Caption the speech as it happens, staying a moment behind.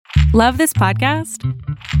Love this podcast?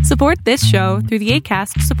 Support this show through the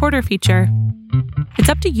Acast supporter feature. It's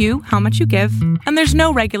up to you how much you give, and there's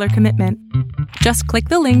no regular commitment. Just click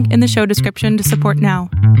the link in the show description to support now.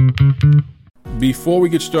 Before we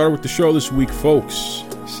get started with the show this week, folks,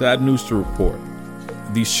 sad news to report.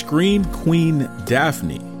 The Scream Queen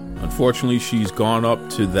Daphne, unfortunately, she's gone up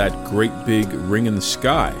to that great big ring in the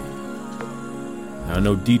sky. Now, I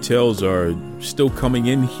know details are still coming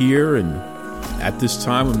in here, and at this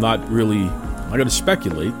time, I'm not going to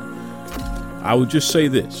speculate. I would just say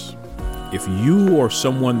this. If you or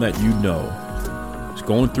someone that you know is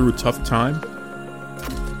going through a tough time,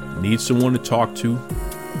 needs someone to talk to,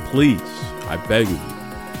 please, I beg of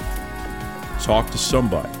you, talk to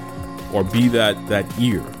somebody or be that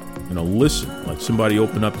ear. Listen, let somebody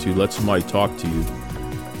open up to you, let somebody talk to you.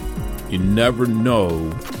 You never know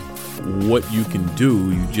what you can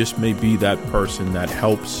do. You just may be that person that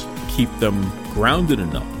helps keep them grounded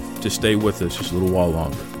enough to stay with us just a little while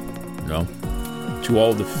longer. To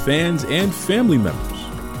all the fans and family members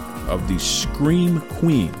of the Scream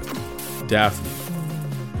Queen, Daphne,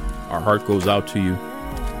 our heart goes out to you.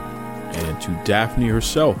 And to Daphne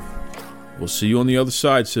herself, we'll see you on the other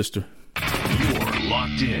side, sister. You're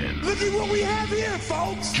locked in. Look at what we have here,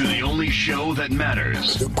 folks. To the only show that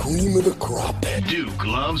matters. The cream of the crop. Duke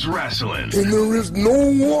Loves Wrestling. And there is no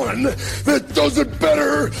one that does it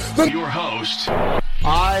better than your host.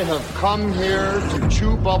 I have come here to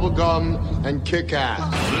chew bubblegum and kick ass.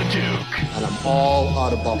 The Duke. And I'm all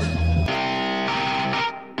out of bubblegum.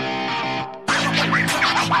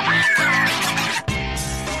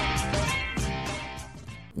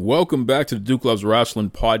 Welcome back to the Duke Loves Wrestling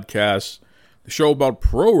podcast, the show about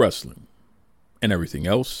pro wrestling and everything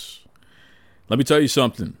else. Let me tell you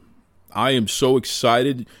something. I am so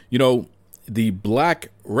excited. The Black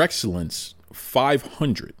Wrexcellence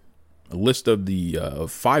 500, a list of the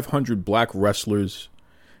 500 black wrestlers,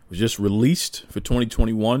 was just released for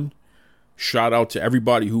 2021. Shout out to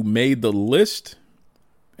everybody who made the list.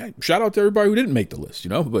 Shout out to everybody who didn't make the list,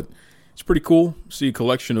 but it's pretty cool. See a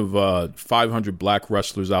collection of 500 black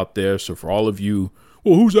wrestlers out there. So for all of you,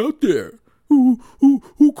 well, who's out there?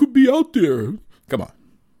 Who could be out there? Come on.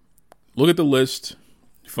 Look at the list.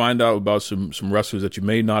 Find out about some wrestlers that you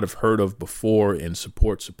may not have heard of before, and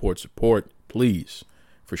support, please,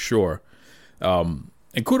 for sure.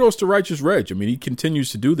 And kudos to Righteous Reg. He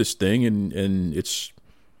continues to do this thing, and it's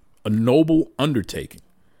a noble undertaking.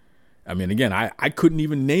 Again, I couldn't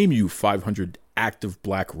even name you 500 active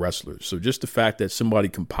black wrestlers. So just the fact that somebody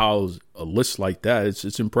compiles a list like that,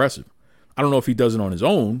 it's impressive. I don't know if he does it on his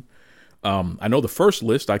own. I know the first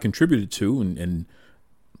list I contributed to, and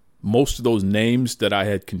most of those names that I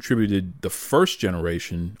had contributed the first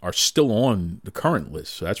generation are still on the current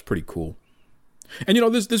list. So that's pretty cool. And,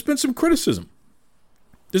 there's been some criticism.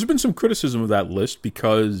 There's been some criticism of that list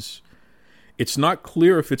because it's not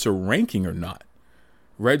clear if it's a ranking or not.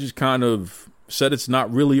 Reg has kind of said it's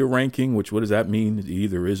not really a ranking, which what does that mean? It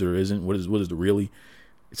either is or isn't. What is the really?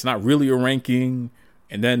 It's not really a ranking.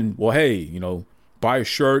 And then, well, hey, buy a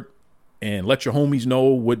shirt and let your homies know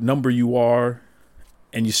what number you are.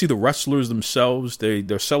 And you see the wrestlers themselves,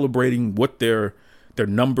 they're celebrating what their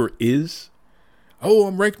number is. Oh,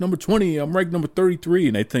 I'm ranked number 20. I'm ranked number 33.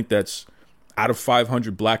 And they think that's out of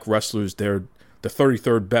 500 black wrestlers, they're the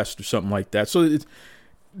 33rd best or something like that. So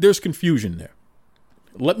there's confusion there.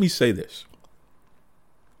 Let me say this.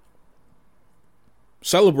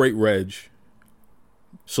 Celebrate Reg.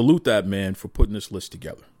 Salute that man for putting this list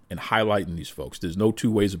together and highlighting these folks. There's no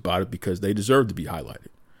two ways about it because they deserve to be highlighted.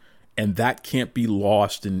 And that can't be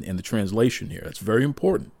lost in the translation here. That's very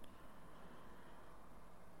important.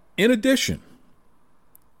 In addition,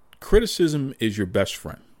 criticism is your best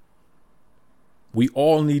friend. We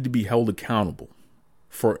all need to be held accountable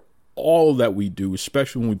for all that we do,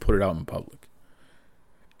 especially when we put it out in public.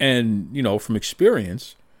 And, from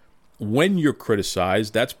experience, when you're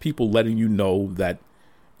criticized, that's people letting you know that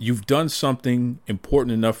you've done something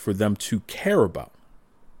important enough for them to care about.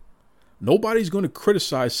 Nobody's going to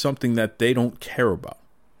criticize something that they don't care about.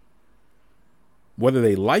 Whether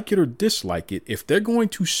they like it or dislike it, if they're going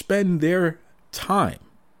to spend their time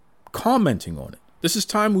commenting on it, this is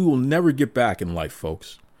time we will never get back in life,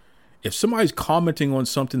 folks. If somebody's commenting on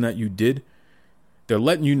something that you did, they're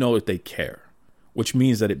letting you know that they care, which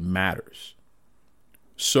means that it matters.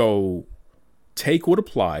 So take what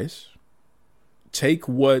applies, take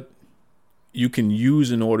what you can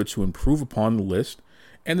use in order to improve upon the list,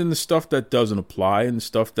 and then the stuff that doesn't apply and the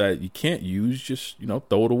stuff that you can't use, just,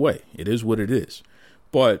 throw it away. It is what it is.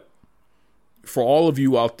 But for all of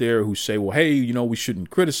you out there who say, well, hey, we shouldn't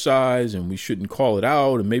criticize and we shouldn't call it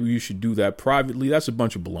out and maybe you should do that privately, that's a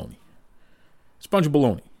bunch of baloney. It's a bunch of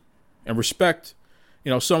baloney. And respect,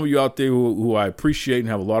 some of you out there who I appreciate and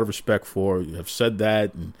have a lot of respect for have said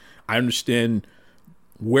that, and I understand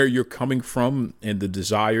where you're coming from and the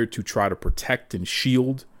desire to try to protect and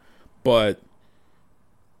shield, but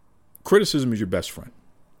criticism is your best friend.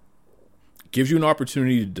 It gives you an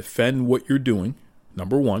opportunity to defend what you're doing,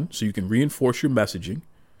 number one, so you can reinforce your messaging,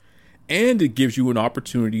 and it gives you an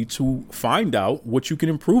opportunity to find out what you can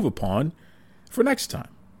improve upon for next time.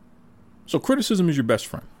 So criticism is your best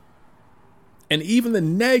friend. And even the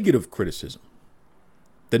negative criticism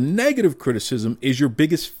is your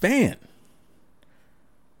biggest fan.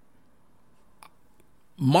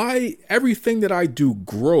 Everything that I do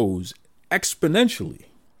grows exponentially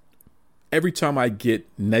every time I get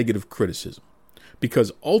negative criticism,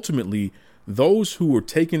 because ultimately those who are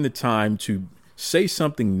taking the time to say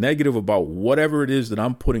something negative about whatever it is that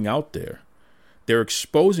I'm putting out there, they're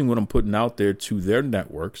exposing what I'm putting out there to their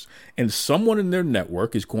networks, and someone in their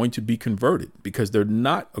network is going to be converted because they're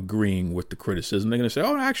not agreeing with the criticism. They're going to say,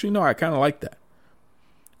 oh, actually, no, I kind of like that.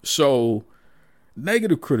 So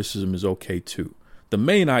negative criticism is okay too. The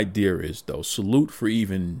main idea is, though, salute for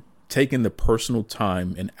even taking the personal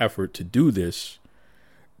time and effort to do this.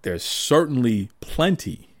 There's certainly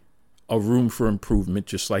plenty of room for improvement,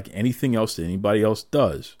 just like anything else that anybody else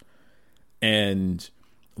does. And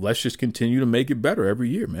let's just continue to make it better every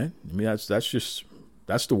year, man. I mean, that's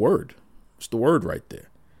the word. It's the word right there.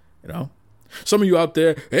 Some of you out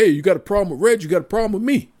there, hey, you got a problem with Reg, you got a problem with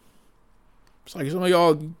me. It's like some of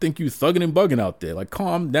y'all think you thugging and bugging out there. Like,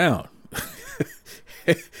 calm down.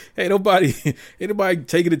 Ain't nobody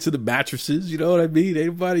taking it to the mattresses. You know what I mean?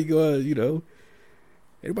 Anybody got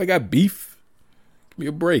beef? Give me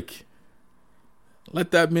a break. Let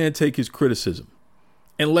that man take his criticism,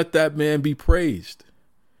 and let that man be praised,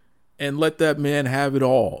 and let that man have it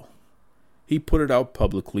all. He put it out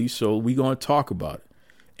publicly, so we going to talk about it.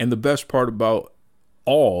 And the best part about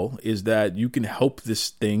all is that you can help this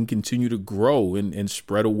thing continue to grow and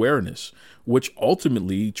spread awareness, which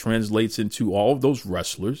ultimately translates into all of those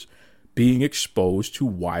wrestlers being exposed to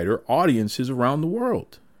wider audiences around the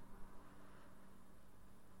world.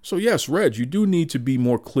 So yes, Reg, you do need to be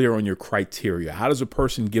more clear on your criteria. How does a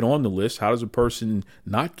person get on the list? How does a person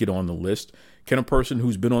not get on the list? Can a person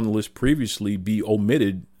who's been on the list previously be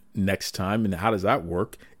omitted next time? And how does that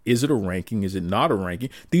work? Is it a ranking? Is it not a ranking?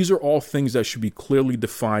 These are all things that should be clearly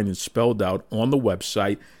defined and spelled out on the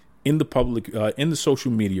website, in the public, in the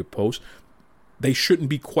social media posts. They shouldn't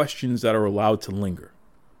be questions that are allowed to linger.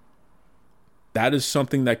 That is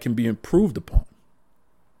something that can be improved upon.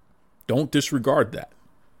 Don't disregard that.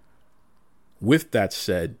 With that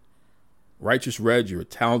said, Righteous Reg, you're a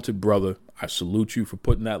talented brother. I salute you for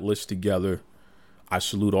putting that list together. I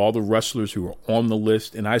salute all the wrestlers who are on the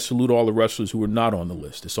list, and I salute all the wrestlers who are not on the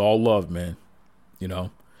list. It's all love, man.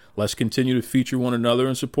 Let's continue to feature one another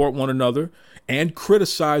and support one another and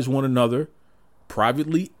criticize one another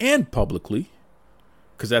privately and publicly,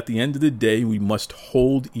 because at the end of the day, we must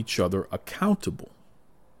hold each other accountable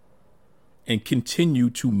and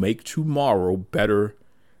continue to make tomorrow better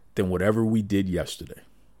than whatever we did yesterday.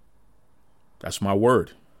 That's my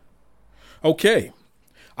word. Okay.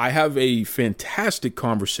 I have a fantastic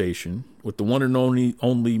conversation with the one and only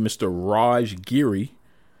Mr. Raj Giri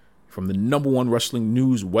from the #1 wrestling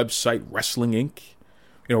news website, Wrestling Inc.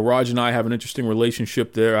 Raj and I have an interesting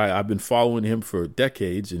relationship there. I've been following him for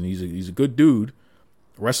decades, and he's a good dude.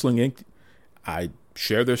 Wrestling Inc., I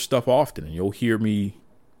share their stuff often, and you'll hear me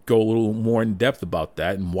go a little more in depth about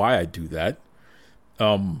that and why I do that.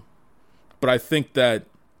 But I think that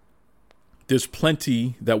there's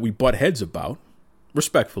plenty that we butt heads about,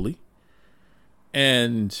 respectfully.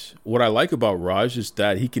 And what I like about Raj is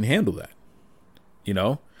that he can handle that.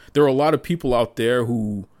 There are a lot of people out there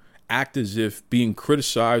who act as if being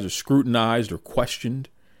criticized or scrutinized or questioned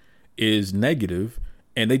is negative,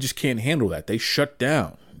 and they just can't handle that. They shut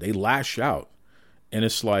down. They lash out. And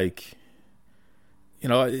it's like,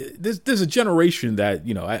 there's a generation that,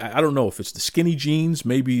 I don't know if it's the skinny jeans.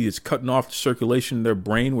 Maybe it's cutting off the circulation in their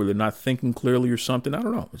brain where they're not thinking clearly or something. I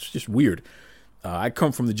don't know. It's just weird. I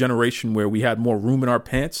come from the generation where we had more room in our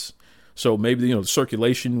pants. So maybe, the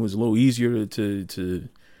circulation was a little easier to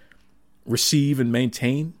receive and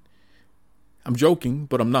maintain. I'm joking,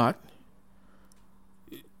 but I'm not.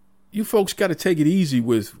 You folks got to take it easy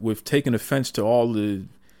with taking offense to all the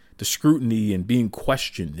scrutiny and being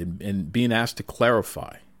questioned and being asked to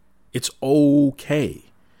clarify. It's okay.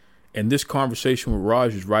 And this conversation with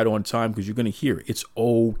Raj is right on time because you're going to hear it. It's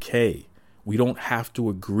okay. We don't have to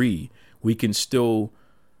agree. We can still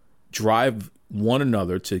drive one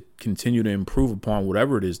another to continue to improve upon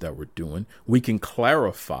whatever it is that we're doing. We can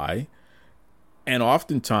clarify, and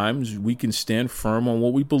oftentimes we can stand firm on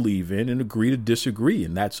what we believe in and agree to disagree,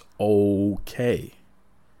 and that's okay,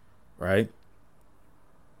 right?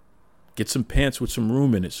 Get some pants with some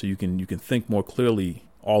room in it so you can think more clearly.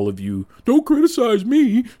 All of you, don't criticize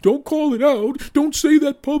me, don't call it out, don't say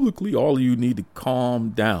that publicly. All of you need to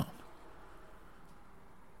calm down.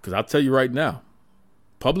 Because I'll tell you right now,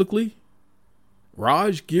 publicly,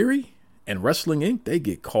 Raj Giri and Wrestling Inc., they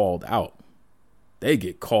get called out. They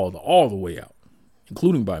get called all the way out,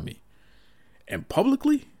 including by me. And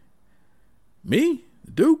publicly, me,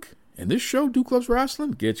 Duke, and this show, Duke Loves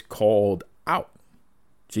Wrestling, gets called out.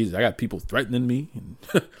 Jesus, I got people threatening me and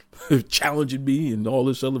challenging me and all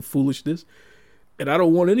this other foolishness. And I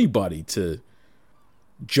don't want anybody to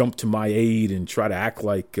jump to my aid and try to act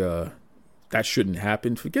like that shouldn't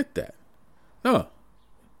happen. Forget that. No.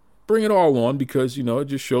 Bring it all on because, it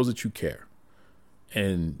just shows that you care.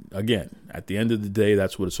 And again, at the end of the day,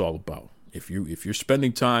 that's what it's all about. If you're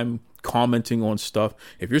spending time commenting on stuff,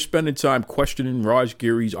 if you're spending time questioning Raj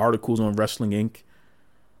Giri's articles on Wrestling Inc.,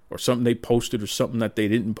 or something they posted or something that they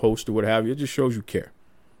didn't post or what have you, it just shows you care.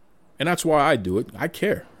 And that's why I do it. I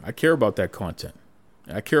care. I care about that content.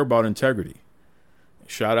 I care about integrity.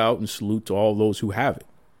 Shout out and salute to all those who have it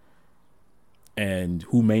and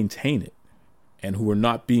who maintain it and who are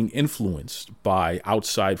not being influenced by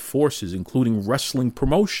outside forces, including wrestling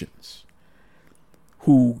promotions,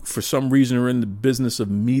 who for some reason are in the business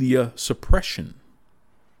of media suppression.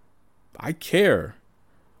 I care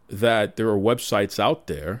that there are websites out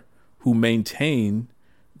there who maintain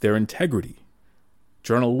their integrity,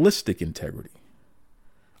 journalistic integrity.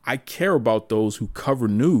 I care about those who cover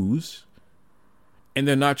news, and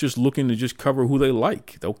they're not just looking to just cover who they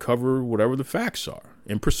like. They'll cover whatever the facts are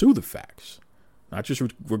and pursue the facts, not just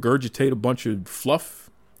regurgitate a bunch of fluff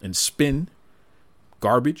and spin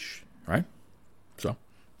garbage, right? So,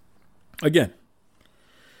 again,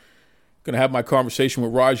 going to have my conversation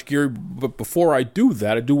with Raj Giri, but before I do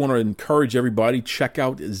that, I do want to encourage everybody, check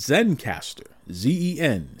out Zencastr,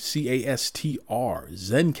 Zencastr,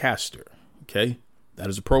 Zencastr, okay? That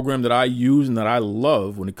is a program that I use and that I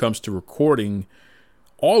love when it comes to recording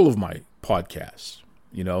all of my podcasts,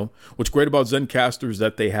 What's great about Zencastr is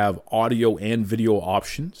that they have audio and video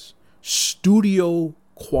options, studio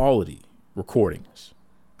quality recordings,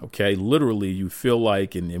 okay? Literally, you feel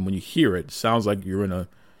like, and when you hear it, it sounds like you're in a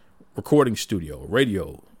recording studio, a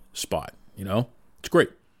radio spot, It's great.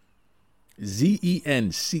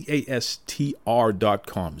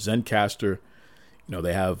 Zencastr.com. Zencastr,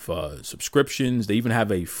 they have subscriptions. They even have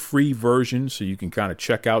a free version, so you can kind of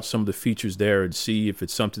check out some of the features there and see if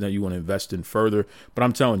it's something that you want to invest in further. But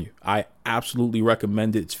I'm telling you, I absolutely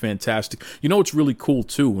recommend it. It's fantastic. It's really cool,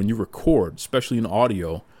 too, when you record, especially in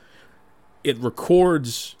audio, it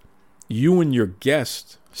records you and your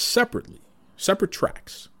guest separately, separate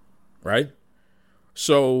tracks. Right?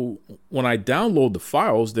 So when I download the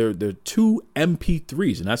files, they're 2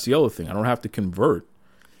 MP3s, and that's the other thing. I don't have to convert.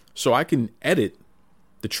 So I can edit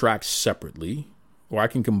the tracks separately, or I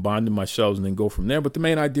can combine them myself and then go from there. But the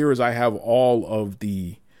main idea is I have all of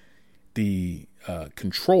the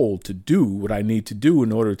control to do what I need to do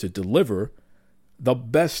in order to deliver the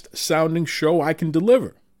best sounding show I can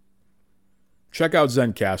deliver. Check out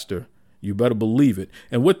Zencastr. You better believe it.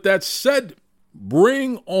 And with that said,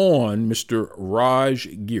 bring on Mr. Raj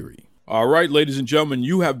Giri. All right, ladies and gentlemen,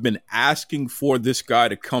 you have been asking for this guy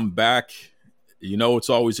to come back. It's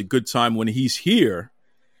always a good time when he's here.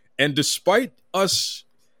 And despite us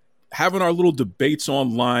having our little debates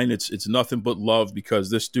online, it's nothing but love because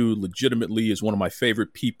this dude legitimately is one of my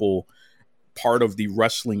favorite people, part of the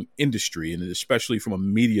wrestling industry, and especially from a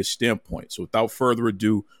media standpoint. So without further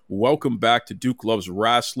ado, welcome back to Duke Loves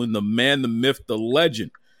Wrestling, the man, the myth, the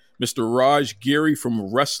legend, Mr. Raj Giri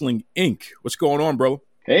from Wrestling Inc. What's going on, bro?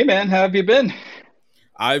 Hey, man. How have you been?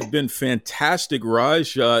 I've been fantastic,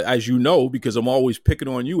 Raj, as you know, because I'm always picking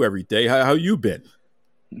on you every day. How you been?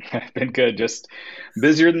 I've been good. Just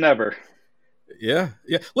busier than ever. Yeah.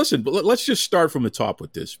 Listen, but let's just start from the top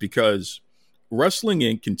with this because Wrestling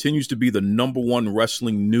Inc. continues to be the #1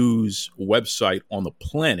 wrestling news website on the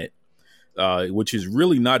planet, which is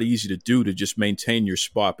really not easy to do to just maintain your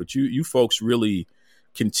spot. But you folks really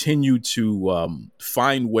continue to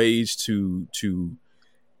find ways to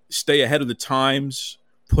stay ahead of the times,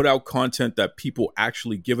 put out content that people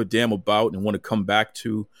actually give a damn about and want to come back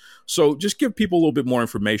to. So just give people a little bit more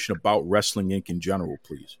information about Wrestling Inc. in general,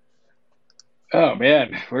 please. Oh,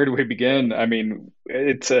 man, where do we begin? I mean,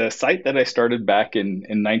 it's a site that I started back in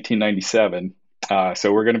 1997.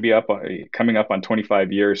 So we're going to be coming up on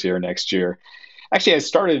 25 years here next year. Actually, I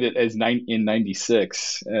started it in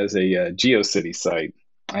 '96 as a GeoCity site,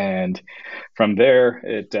 and from there,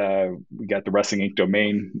 we got the Wrestling Inc.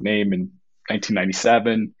 domain name in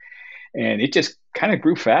 1997, and it just kind of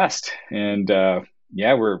grew fast. And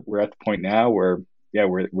we're at the point now where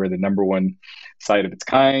we're the number one site of its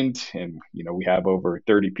kind, and we have over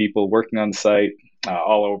 30 people working on the site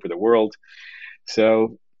all over the world.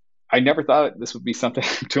 So I never thought this would be something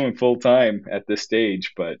I'm doing full time at this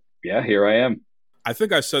stage, but yeah, here I am. I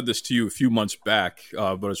think I said this to you a few months back,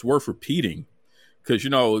 but it's worth repeating because,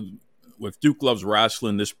 with Duke Loves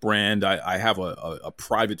Wrestling, this brand, I have a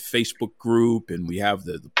private Facebook group, and we have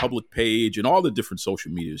the public page and all the different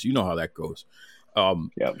social medias. You know how that goes.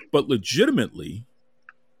 But legitimately,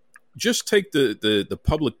 just take the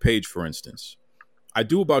public page, for instance. I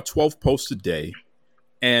do about 12 posts a day,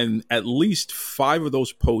 and at least 5 of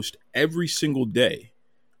those posts every single day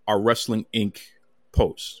are Wrestling Inc.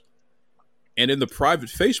 posts. And in the private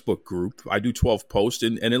Facebook group, I do 12 posts,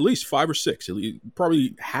 and at least 5 or 6,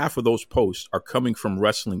 probably half of those posts are coming from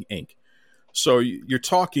Wrestling Inc. So you're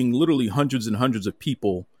talking literally hundreds and hundreds of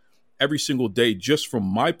people every single day just from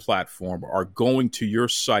my platform are going to your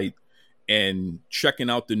site and checking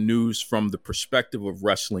out the news from the perspective of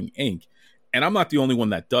Wrestling Inc. And I'm not the only one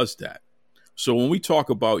that does that. So when we talk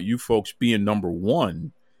about you folks being number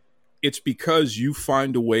one, it's because you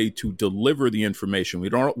find a way to deliver the information. We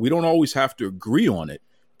don't always have to agree on it,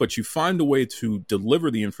 but you find a way to deliver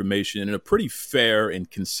the information in a pretty fair and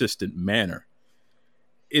consistent manner.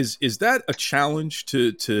 Is that a challenge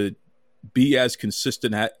to be as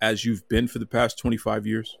consistent as you've been for the past 25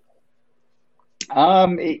 years?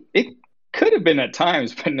 It could have been at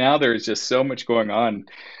times, but now there's just so much going on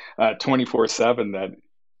 24/7 that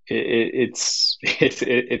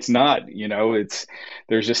it's not,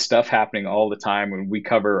 there's just stuff happening all the time, and we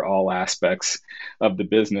cover all aspects of the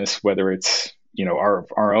business, whether it's,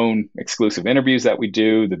 our own exclusive interviews that we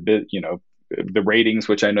do, the ratings,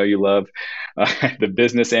 which I know you love, the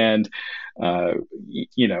business end, just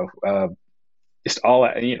all,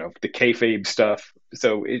 the kayfabe stuff.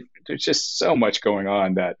 So there's just so much going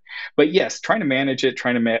on but yes, trying to manage it,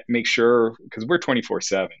 trying to make sure, because we're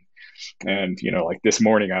 24/7. And, like this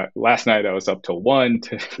morning, last night I was up till 1,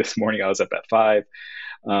 this morning I was up at 5.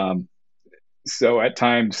 So at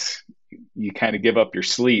times you kind of give up your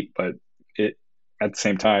sleep, but at the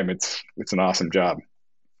same time, it's an awesome job.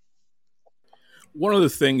 One of the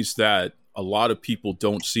things that a lot of people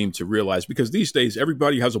don't seem to realize, because these days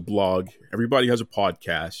everybody has a blog, everybody has a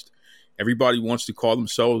podcast, everybody wants to call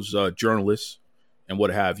themselves journalists and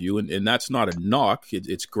what have you. And that's not a knock.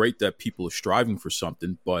 It's great that people are striving for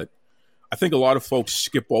something, but I think a lot of folks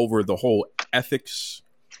skip over the whole ethics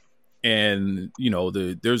and,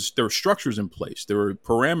 there are structures in place. There are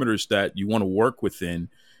parameters that you want to work within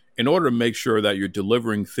in order to make sure that you're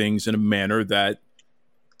delivering things in a manner that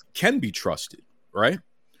can be trusted, right?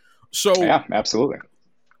 So yeah, absolutely.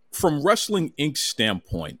 From Wrestling Inc.'s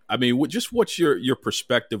standpoint, I mean, what's your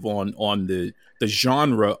perspective on the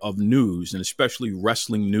genre of news, and especially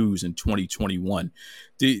wrestling news in 2021?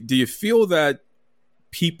 Do you feel that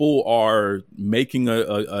people are making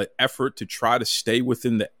a effort to try to stay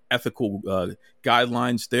within the ethical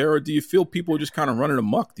guidelines there, or do you feel people are just kind of running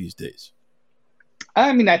amok these days?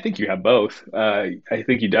 I mean, I think you have both. I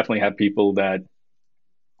think you definitely have people that,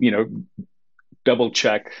 double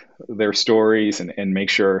check their stories and make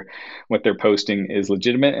sure what they're posting is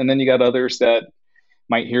legitimate. And then you got others that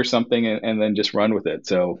might hear something and then just run with it.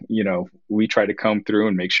 So, we try to comb through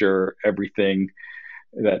and make sure everything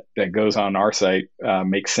that goes on our site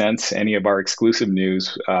makes sense. Any of our exclusive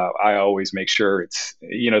news, I always make sure it's,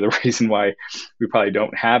 the reason why we probably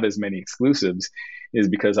don't have as many exclusives is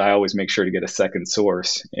because I always make sure to get a second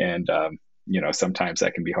source. And, sometimes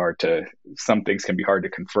that can be some things can be hard to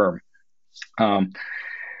confirm.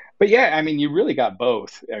 But yeah, I mean, you really got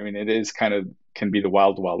both. I mean, it is can be the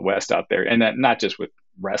wild, wild west out there, and that not just with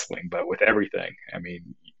wrestling, but with everything. I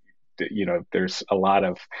mean, there's a lot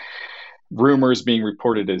of rumors being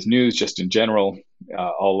reported as news just in general,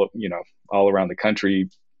 all around the country,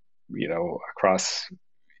 across.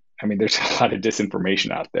 I mean, there's a lot of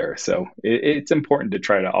disinformation out there. So it's important to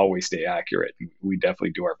try to always stay accurate. We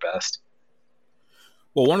definitely do our best.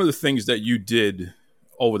 Well, one of the things that you did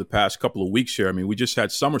over the past couple of weeks here, I mean, we just had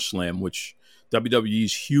SummerSlam, which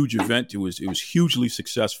WWE's huge event. It was hugely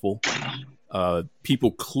successful.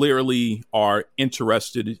 People clearly are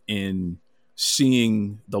interested in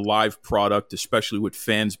seeing the live product, especially with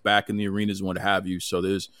fans back in the arenas and what have you. So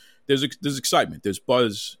there's excitement, there's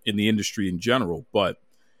buzz in the industry in general. But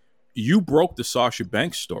you broke the Sasha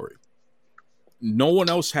Banks story. no one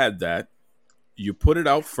else had that. You put it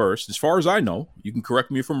out first. As far as I know, you can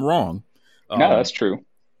correct me if I'm wrong. No, that's true.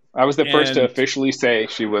 I was the first to officially say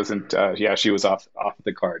she wasn't. She was off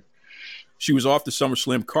the card. She was off the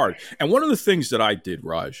SummerSlam card. And one of the things that I did,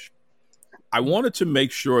 Raj, I wanted to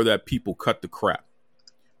make sure that people cut the crap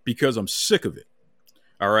because I'm sick of it.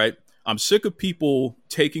 All right. I'm sick of people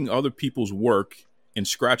taking other people's work and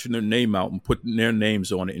scratching their name out and putting their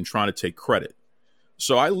names on it and trying to take credit.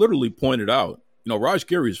 So I literally pointed out, Raj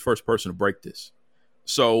Giri is the first person to break this.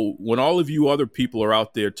 So when all of you other people are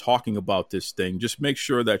out there talking about this thing, just make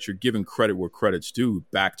sure that you're giving credit where credit's due,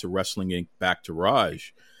 back to Wrestling Inc., back to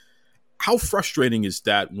Raj. How frustrating is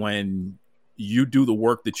that when you do the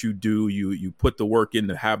work that you do, you put the work in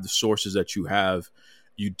to have the sources that you have,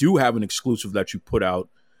 you do have an exclusive that you put out,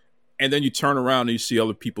 and then you turn around and you see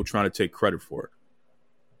other people trying to take credit for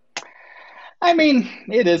it? I mean,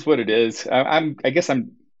 it is what it is. I guess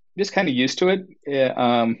I'm just kind of used to it.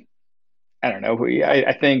 I don't know.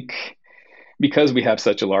 I think because we have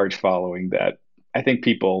such a large following that I think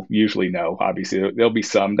people usually know. Obviously, there'll be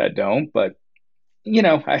some that don't, but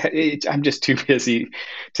I'm just too busy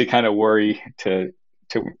to kind of worry to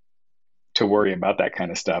worry about that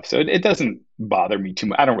kind of stuff. So it doesn't bother me too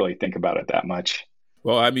much. I don't really think about it that much.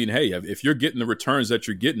 Well, I mean, hey, if you're getting the returns that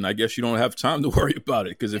you're getting, I guess you don't have time to worry about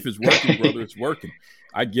it because if it's working, brother, it's working.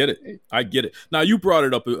 I get it. Now, you brought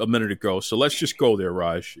it up a minute ago, so let's just go there,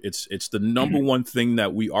 Raj. It's the number one thing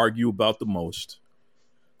that we argue about the most,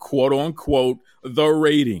 quote unquote, the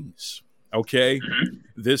ratings. Okay,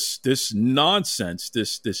 this nonsense,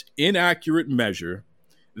 this inaccurate measure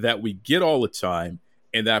that we get all the time,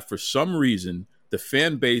 and that for some reason the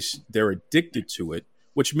fan base, they're addicted to it,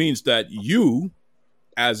 which means that you,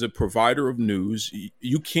 as a provider of news,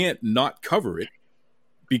 you can't not cover it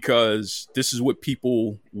because this is what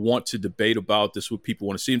people want to debate about. This is what people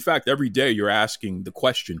want to see. In fact, every day you're asking the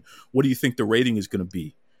question, what do you think the rating is going to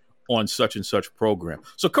be on such and such program?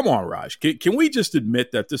 So come on, Raj. Can we just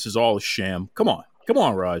admit that this is all a sham? Come on,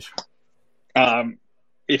 Raj.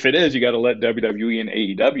 If it is, you got to let WWE and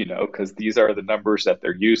AEW know because these are the numbers that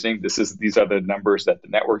they're using. These are the numbers that the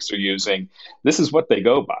networks are using. This is what they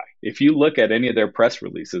go by. If you look at any of their press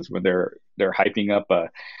releases when they're hyping up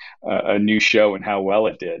a new show and how well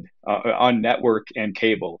it did on network and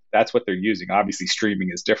cable, that's what they're using. Obviously,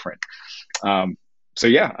 streaming is different. So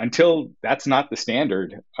yeah, until that's not the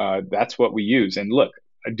standard, that's what we use. And look,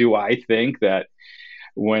 do I think that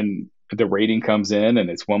when the rating comes in and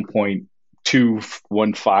it's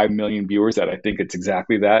 1.215 million viewers, that I think it's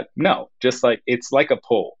exactly that? No, just like it's like a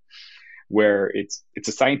poll where it's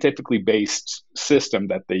a scientifically based system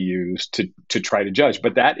that they use to try to judge.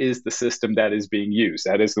 But that is the system that is being used.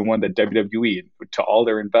 That is the one that WWE, to all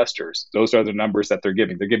their investors, those are the numbers that they're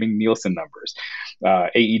giving. They're giving Nielsen numbers.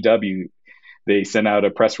 AEW, they sent out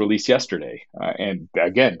a press release yesterday. And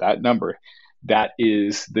again, that number, that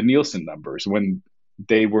is the Nielsen numbers. When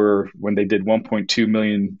they did 1.2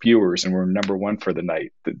 million viewers and were number one for the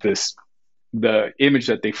night, the image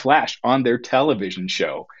that they flashed on their television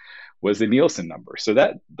show was the Nielsen number. So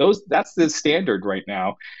that's the standard right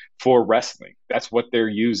now for wrestling. That's what they're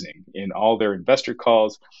using in all their investor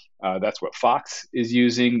calls. That's what Fox is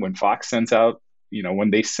using when Fox sends out, when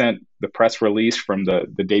they sent the press release from the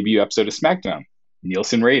debut episode of SmackDown,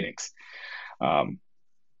 Nielsen ratings.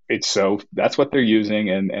 So that's what they're using,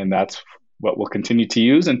 and that's what we'll continue to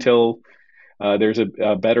use until there's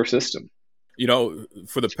a better system.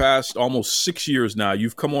 For the past almost 6 years now,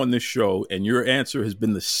 you've come on this show and your answer has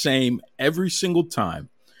been the same every single time.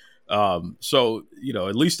 So,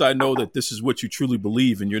 at least I know that this is what you truly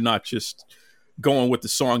believe and you're not just going with the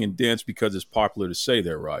song and dance because it's popular to say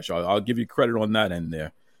there, Raj. I'll give you credit on that end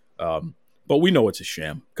there. But we know it's a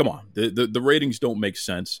sham. Come on. The ratings don't make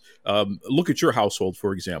sense. Look at your household,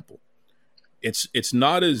 for example. It's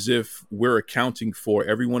not as if we're accounting for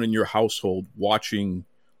everyone in your household watching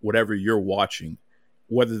whatever you're watching,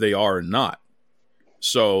 whether they are or not.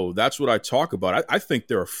 So that's what I talk about. I think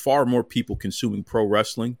there are far more people consuming pro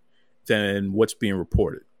wrestling than what's being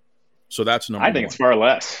reported. So that's number one. I think it's far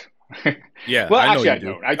less. Yeah. Well, I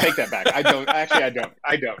don't. I take that back. I don't. Actually, I don't.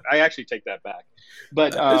 I actually take that back.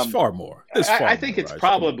 But it's far more. I think it's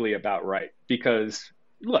probably about right because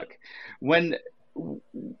look, when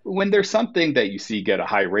there's something that you see get a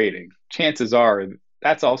high rating, chances are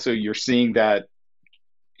that's also you're seeing that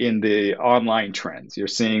in the online trends. You're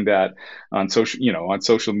seeing that on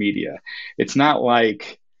social media. It's not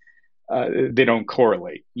like they don't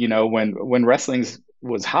correlate. When wrestling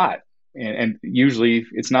was hot, and usually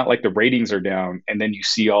it's not like the ratings are down, and then you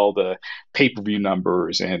see all the pay-per-view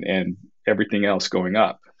numbers and everything else going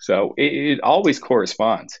up. So it always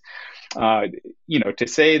corresponds. To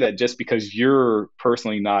say that just because you're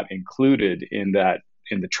personally not included in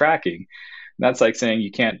the tracking, that's like saying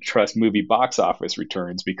you can't trust movie box office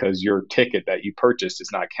returns because your ticket that you purchased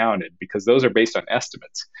is not counted, because those are based on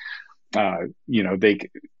estimates. The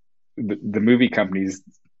movie companies,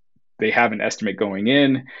 they have an estimate going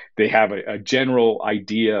in, they have a general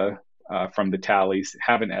idea from the tallies,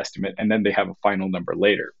 have an estimate, and then they have a final number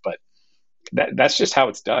later. But that's just how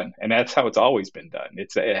it's done, and that's how it's always been done.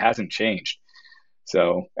 It hasn't changed.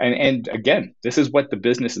 So, and again, this is what the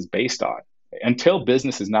business is based on. Until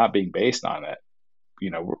business is not being based on it,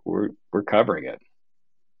 we're covering it.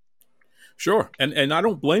 Sure. And I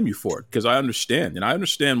don't blame you for it, because I understand. And I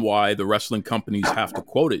understand why the wrestling companies have to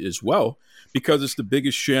quote it as well, because it's the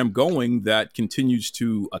biggest sham going that continues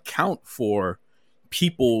to account for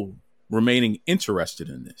people remaining interested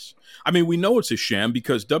in this. I mean, we know it's a sham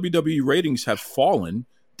because WWE ratings have fallen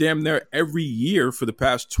damn near every year for the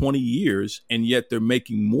past 20 years, and yet they're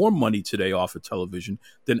making more money today off of television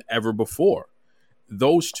than ever before.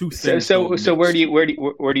 Those two things. So where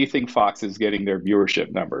do you think Fox is getting their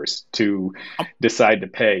viewership numbers to decide to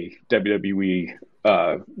pay WWE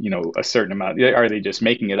a certain amount? Are they just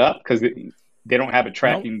making it up because they don't have a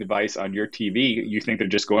tracking device on your TV? You think they're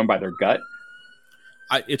just going by their gut?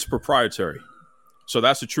 It's proprietary. So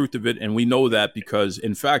that's the truth of it, and we know that because,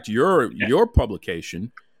 in fact, your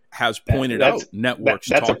publication has pointed out networks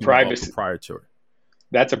talking about proprietary.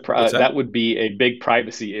 That would be a big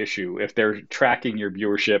privacy issue if they're tracking your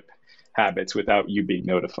viewership habits without you being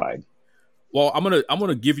notified. Well, I'm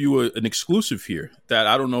gonna give you an exclusive here that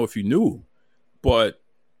I don't know if you knew, but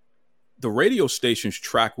the radio stations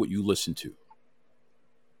track what you listen to.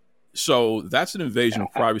 So that's an invasion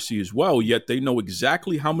of privacy as well, yet they know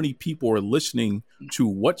exactly how many people are listening to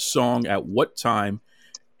what song at what time,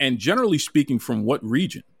 and generally speaking, from what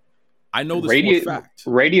region. I know this for a fact.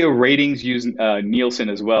 Radio ratings use Nielsen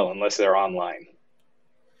as well, unless they're online.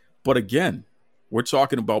 But again, we're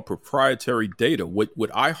talking about proprietary data. What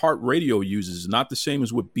iHeartRadio uses is not the same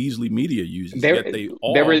as what Beasley Media uses, yet they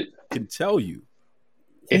all can tell you.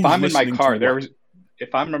 If I'm in my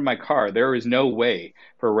car, there is no way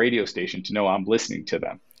for a radio station to know I'm listening to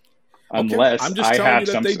them, unless I have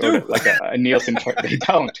some sort of like a Nielsen chart. They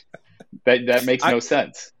don't. That makes no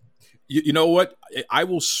sense. You know what? I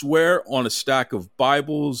will swear on a stack of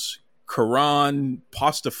Bibles, Quran,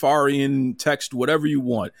 Pastafarian text, whatever you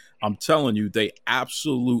want. I'm telling you, they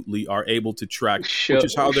absolutely are able to track, which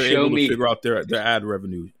is how they're able to figure out their ad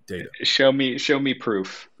revenue data. Show me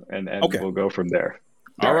proof, and okay. We'll go from there.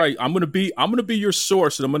 All right. I'm gonna be your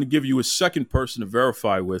source, and I'm gonna give you a second person to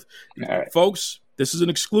verify with. Right. Folks, this is an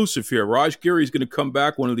exclusive here. Raj Giri is gonna come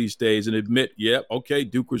back one of these days and admit, okay,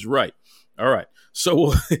 Duke was right. All right.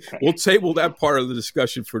 So we'll table that part of the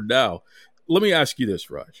discussion for now. Let me ask you this,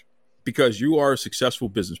 Raj, because you are a successful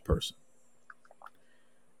business person.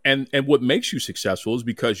 And what makes you successful is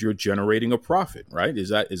because you're generating a profit, right? Is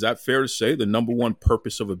that fair to say? The number one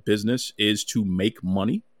purpose of a business is to make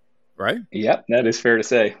money, right? Yep, that is fair to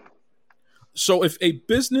say. So if a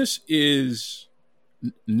business is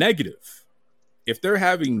negative, if they're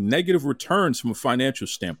having negative returns from a financial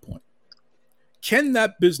standpoint, can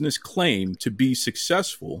that business claim to be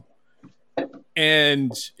successful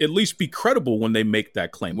and at least be credible when they make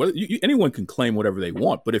that claim? Well, anyone can claim whatever they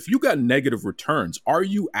want, but if you got negative returns, are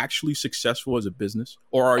you actually successful as a business,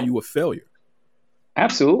 or are you a failure?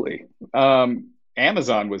 Absolutely.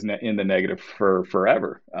 Amazon was in the negative for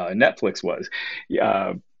forever. Netflix was.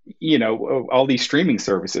 All these streaming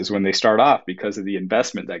services, when they start off, because of the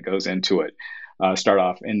investment that goes into it, start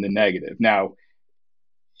off in the negative. Now,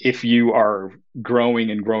 if you are growing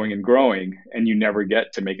and growing and growing and you never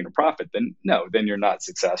get to making a profit, then you're not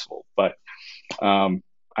successful. But I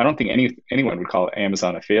don't think anyone would call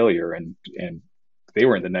Amazon a failure, and they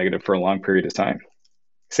were in the negative for a long period of time.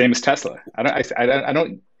 Same as Tesla. I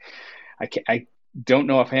don't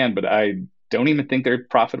know offhand, but I don't even think they're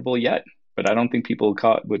profitable yet. But I don't think people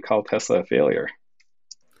would call Tesla a failure.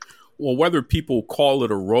 Well, whether people call it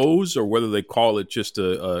a rose or whether they call it just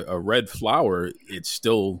a red flower, it's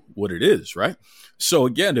still what it is, right? So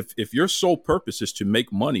again, if your sole purpose is to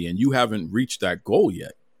make money and you haven't reached that goal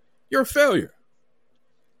yet, you're a failure.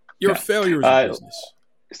 You're a failure as a business.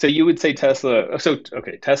 So you would say Tesla,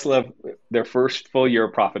 Tesla, their first full year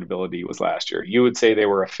of profitability was last year. You would say they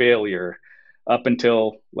were a failure up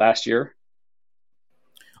until last year?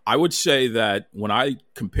 I would say that when I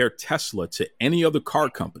compare Tesla to any other car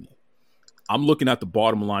company, I'm looking at the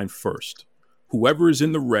bottom line first. Whoever is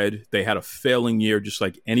in the red, they had a failing year just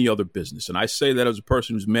like any other business. And I say that as a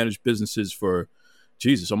person who's managed businesses for,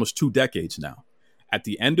 almost 2 decades now. At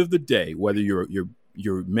the end of the day, whether you're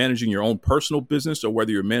you're managing your own personal business or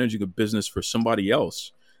whether you're managing a business for somebody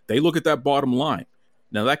else, they look at that bottom line.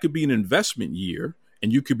 Now, that could be an investment year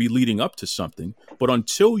and you could be leading up to something, but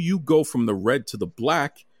until you go from the red to the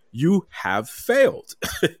black, you have failed.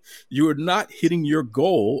 You are not hitting your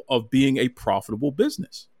goal of being a profitable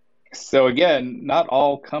business. So again, not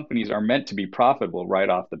all companies are meant to be profitable right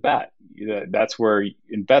off the bat. That's where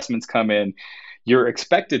investments come in. You're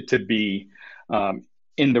expected to be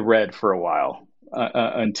in the red for a while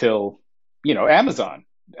until, Amazon.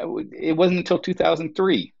 It wasn't until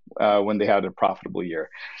 2003 when they had a profitable year.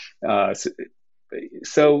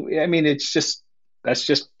 So I mean, that's just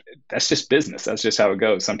business. That's just how it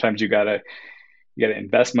goes. Sometimes you gotta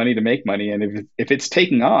invest money to make money, and if it's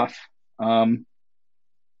taking off,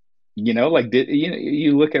 you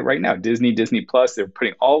look at right now, Disney Plus, they're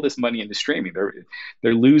putting all this money into streaming.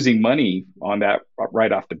 They're losing money on that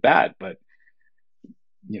right off the bat, but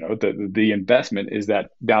the investment is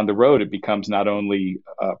that down the road it becomes not only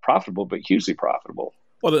profitable but hugely profitable.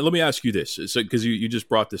 Well, let me ask you this, because you just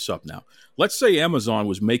brought this up now. Let's say Amazon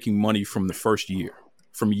was making money from the first year.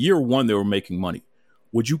 From year one, they were making money.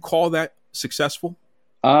 Would you call that successful?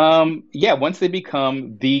 Yeah, once they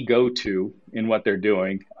become the go-to in what they're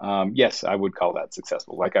doing, yes, I would call that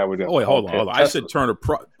successful. Like I would. Oh, wait, hold on. I said turn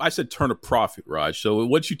a profit, Raj. So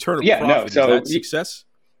once you turn a profit, is that success?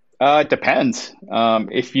 It depends.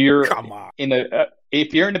 If you're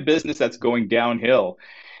if you're in a business that's going downhill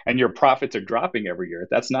and your profits are dropping every year,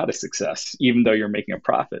 that's not a success, even though you're making a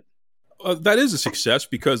profit. That is a success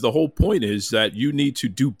because the whole point is that you need to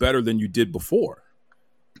do better than you did before,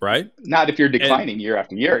 right? Not if you're declining year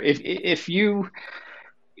after year. If your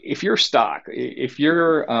stock, if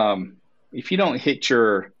you don't hit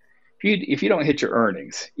your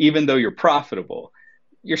earnings, even though you're profitable,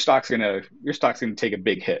 your stock's gonna take a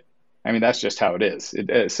big hit. I mean, that's just how it is.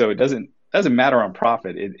 So it doesn't matter on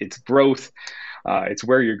profit. It's growth. It's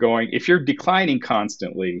where you're going. If you're declining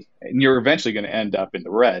constantly, and you're eventually going to end up in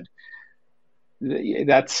the red,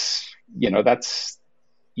 that's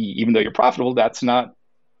even though you're profitable, that's not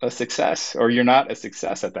a success, or you're not a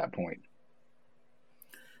success at that point.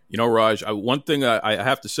 Raj, one thing I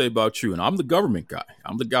have to say about you, and I'm the government guy.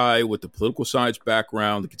 I'm the guy with the political science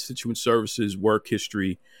background, the constituent services work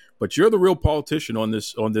history, but you're the real politician on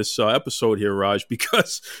this episode here, Raj,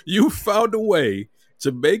 because you found a way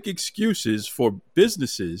to make excuses for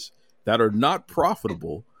businesses that are not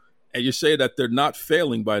profitable, and you say that they're not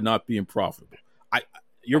failing by not being profitable.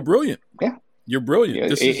 You're brilliant. Yeah, you're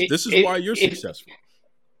brilliant. This is why you're successful.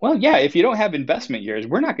 Well, yeah, if you don't have investment years,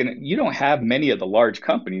 you don't have many of the large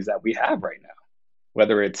companies that we have right now,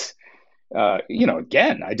 whether it's,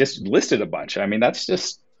 again, I just listed a bunch. I mean, that's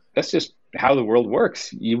just how the world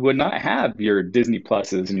works. You would not have your Disney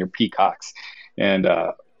Pluses and your Peacocks and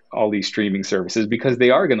all these streaming services because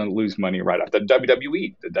they are going to lose money right off. The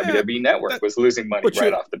WWE Network was losing money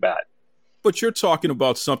right off the bat. But you're talking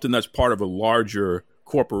about something that's part of a larger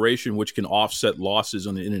corporation, which can offset losses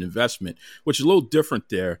in an investment, which is a little different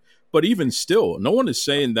there. But even still, no one is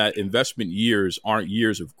saying that investment years aren't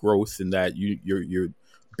years of growth and that you're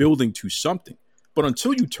building to something. But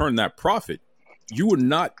until you turn that profit, you are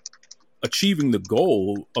not achieving the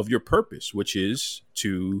goal of your purpose, which is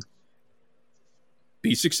to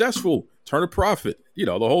be successful, turn a profit, the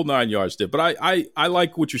whole 9 yards there. But I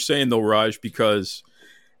like what you're saying, though, Raj, because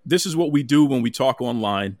this is what we do when we talk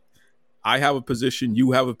online. I have a position,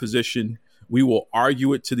 you have a position. We will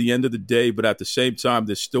argue it to the end of the day, but at the same time,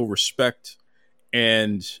 there's still respect.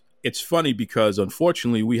 And it's funny because,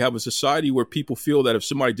 unfortunately, we have a society where people feel that if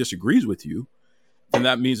somebody disagrees with you, then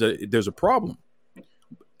that means that there's a problem.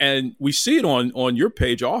 And we see it on your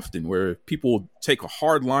page often where people take a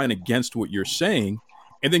hard line against what you're saying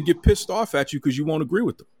and then get pissed off at you because you won't agree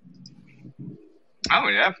with them. Oh,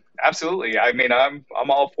 yeah, absolutely. I mean, I'm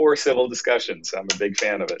all for civil discussions. I'm a big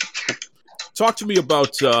fan of it. Talk to me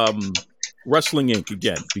about Wrestling Inc.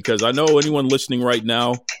 again, because I know anyone listening right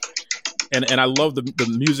now, and I love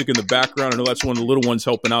the music in the background. I know that's one of the little ones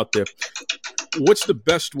helping out there. What's the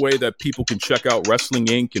best way that people can check out Wrestling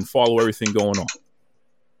Inc. and follow everything going on?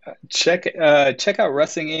 Check out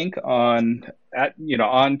Wrestling Inc.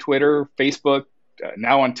 on Twitter, Facebook,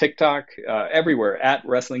 now on TikTok, everywhere at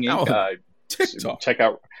Wrestling Inc. TikTok. Check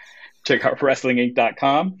out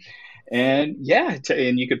WrestlingInc.com. And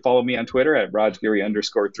and you can follow me on Twitter at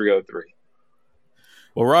RajGiri_303.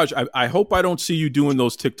 Well, Raj, I hope I don't see you doing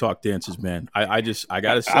those TikTok dances, man. I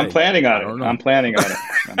gotta say, I'm planning on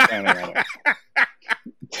it.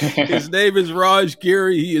 His name is Raj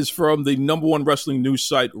Giri. He is from the #1 wrestling news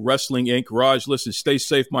site, Wrestling Inc. Raj, listen, stay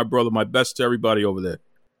safe, my brother. My best to everybody over there.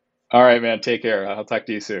 All right, man. Take care. I'll talk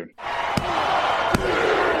to you soon.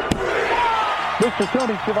 Mr.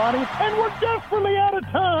 Tony Schiavone, and we're desperately out of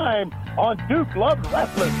time on Duke Loves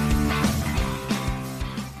Wrestling.